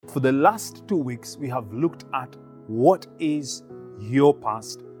For the last 2 weeks, we have looked at what is your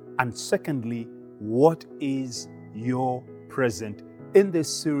past, and secondly, what is your present, in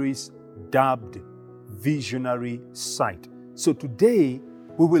this series dubbed Visionary Sight. So today,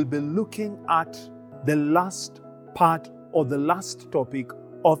 we will be looking at the last part or the last topic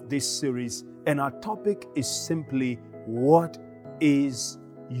of this series, and our topic is simply, what is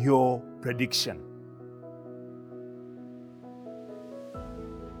your prediction?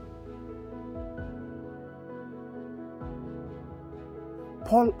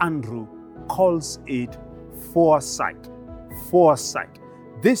 Paul Andrew calls it foresight. Foresight.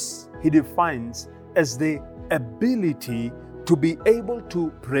 This he defines as the ability to be able to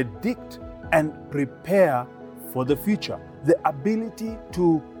predict and prepare for the future. The ability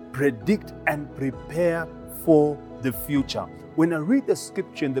to predict and prepare for the future. When I read the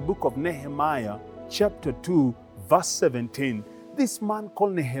scripture in the book of Nehemiah, chapter 2, verse 17, this man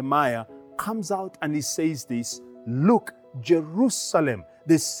called Nehemiah comes out and he says this, "Look, Jerusalem,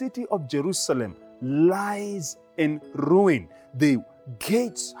 the city of Jerusalem, lies in ruin. The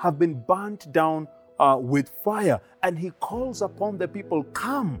gates have been burnt down with fire." And he calls upon the people,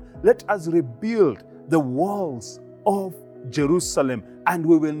 "Come, let us rebuild the walls of Jerusalem, and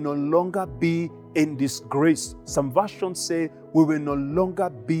we will no longer be in disgrace." Some versions say we will no longer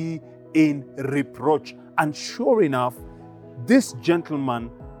be in reproach. And sure enough, this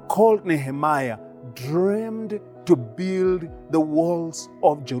gentleman called Nehemiah dreamed to build the walls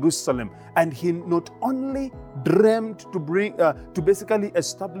of Jerusalem. And he not only dreamed to basically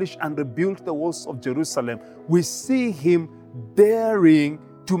establish and rebuild the walls of Jerusalem, we see him daring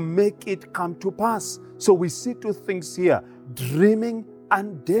to make it come to pass. So we see two things here, dreaming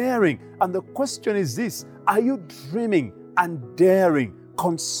and daring. And the question is this, are you dreaming and daring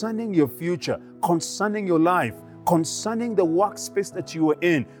concerning your future, concerning your life, concerning the workspace that you are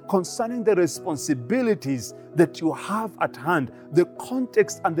in, concerning the responsibilities that you have at hand, the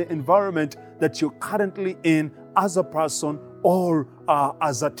context and the environment that you're currently in as a person or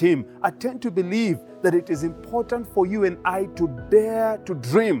as a team? I tend to believe that it is important for you and I to dare to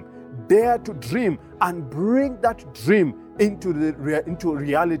dream and bring that dream into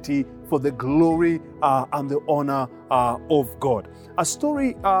reality for the glory and the honor of God. A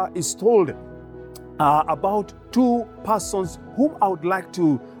story is told about two persons whom I would like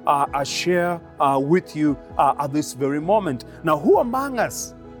to share with you at this very moment. Now, who among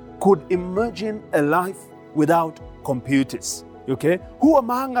us could imagine a life without computers? Okay? Who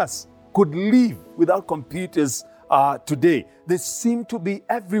among us could live without computers today? They seem to be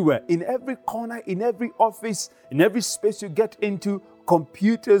everywhere, in every corner, in every office, in every space you get into.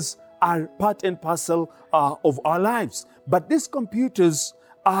 Computers are part and parcel of our lives. But these computers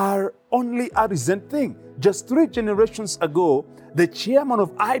are only a recent thing. Just 3 generations ago, the chairman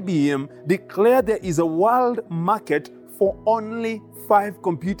of IBM declared there is a world market for only 5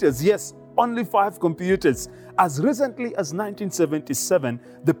 computers. Yes, only 5 computers. As recently as 1977,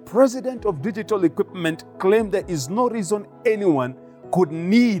 the president of Digital Equipment claimed there is no reason anyone could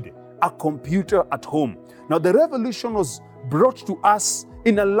need a computer at home. Now, the revolution was brought to us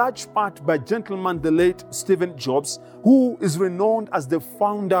in a large part by gentleman, the late Steve Jobs, who is renowned as the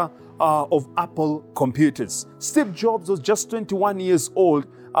founder of Apple Computers. Steve Jobs was just 21 years old,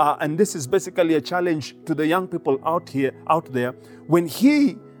 and this is basically a challenge to the young people out there, when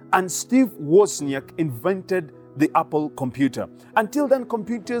he and Steve Wozniak invented the Apple computer. Until then,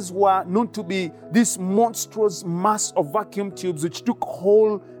 computers were known to be this monstrous mass of vacuum tubes which took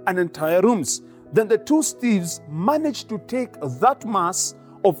whole and entire rooms. Then the two Steves managed to take that mass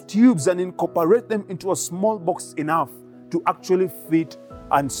of tubes and incorporate them into a small box enough to actually fit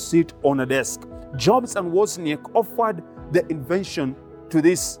and sit on a desk. Jobs and Wozniak offered the invention to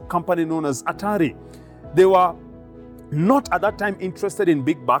this company known as Atari. They were not at that time interested in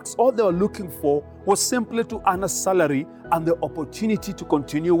big bucks. All they were looking for was simply to earn a salary and the opportunity to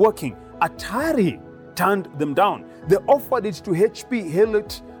continue working. Atari turned them down. They offered it to HP,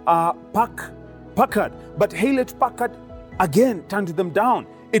 Hewlett Packard, but Hewlett Packard again turned them down.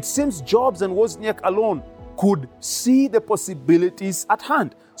 It seems Jobs and Wozniak alone could see the possibilities at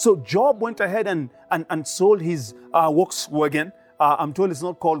hand. So Job went ahead and sold his Volkswagen. I'm told it's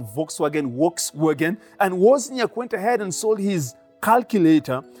not called Volkswagen. And Wozniak went ahead and sold his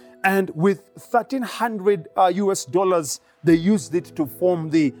calculator. And with $1,300 US, they used it to form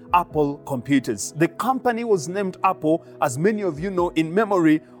the Apple computers. The company was named Apple, as many of you know, in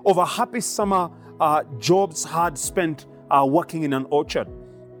memory of a happy summer Jobs had spent working in an orchard.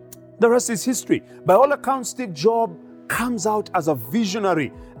 The rest is history. By all accounts, Steve Jobs comes out as a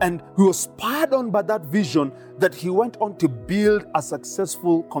visionary, and he was spurred on by that vision that he went on to build a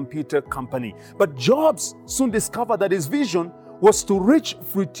successful computer company. But Jobs soon discovered that his vision was to reach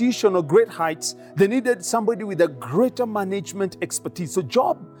fruition or great heights. They needed somebody with a greater management expertise. So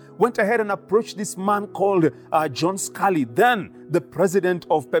Job went ahead and approached this man called John Sculley, then the president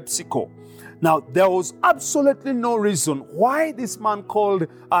of PepsiCo. Now, there was absolutely no reason why this man called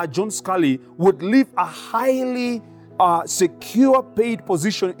John Sculley would leave a highly secure paid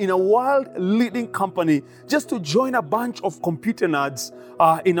position in a world-leading company just to join a bunch of computer nerds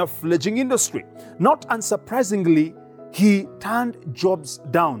in a fledgling industry. Not unsurprisingly, he turned Jobs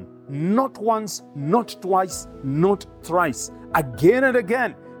down. Not once, not twice, not thrice. Again and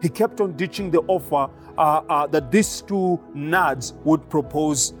again, he kept on ditching the offer that these two nerds would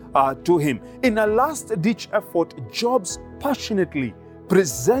propose to him. In a last-ditch effort, Jobs passionately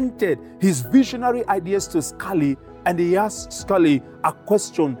presented his visionary ideas to Sculley, and he asked Sculley a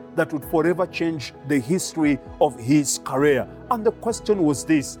question that would forever change the history of his career. And the question was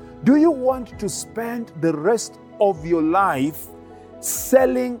this: do you want to spend the rest of your life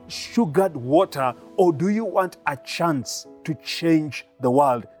selling sugared water, or do you want a chance to change the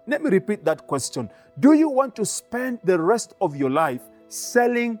world? Let me repeat that question. Do you want to spend the rest of your life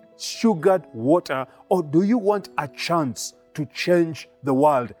selling sugared water, or do you want a chance to change the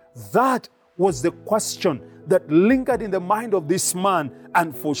world? That was the question that lingered in the mind of this man,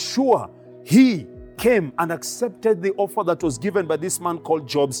 and for sure, he came and accepted the offer that was given by this man called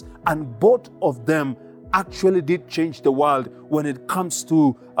Jobs, and both of them actually did change the world when it comes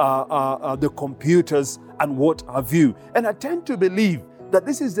to the computers and what have you. And I tend to believe that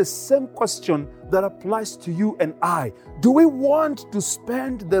this is the same question that applies to you and I. Do we want to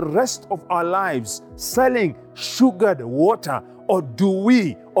spend the rest of our lives selling sugared water, or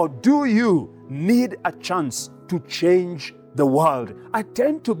do you need a chance to change the world? I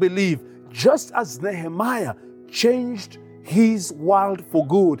tend to believe, just as Nehemiah changed his world for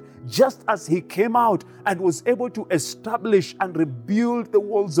good, just as he came out and was able to establish and rebuild the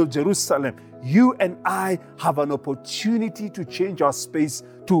walls of Jerusalem, you and I have an opportunity to change our space,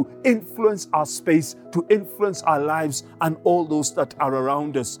 to influence our space, to influence our lives and all those that are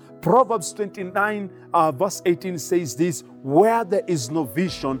around us. Proverbs 29 verse 18 says this: where there is no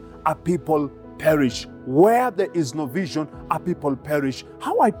vision, a people perish. Where there is no vision, a people perish.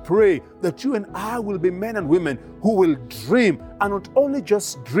 How I pray that you and I will be men and women who will dream, and not only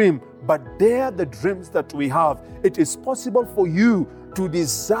just dream, but dare the dreams that we have. It is possible for you to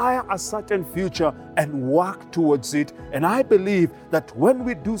desire a certain future and work towards it. And I believe that when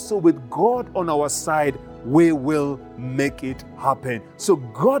we do so with God on our side, we will make it happen. So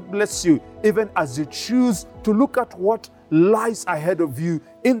God bless you, even as you choose to look at what lies ahead of you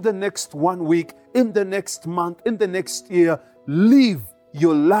in the next 1 week, in the next month, in the next year. Live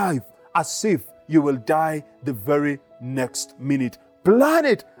your life as if you will die the very next minute. Plan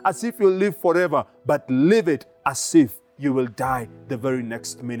it as if you'll live forever, but live it as if you will die the very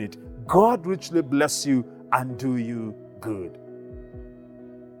next minute. God richly bless you and do you good.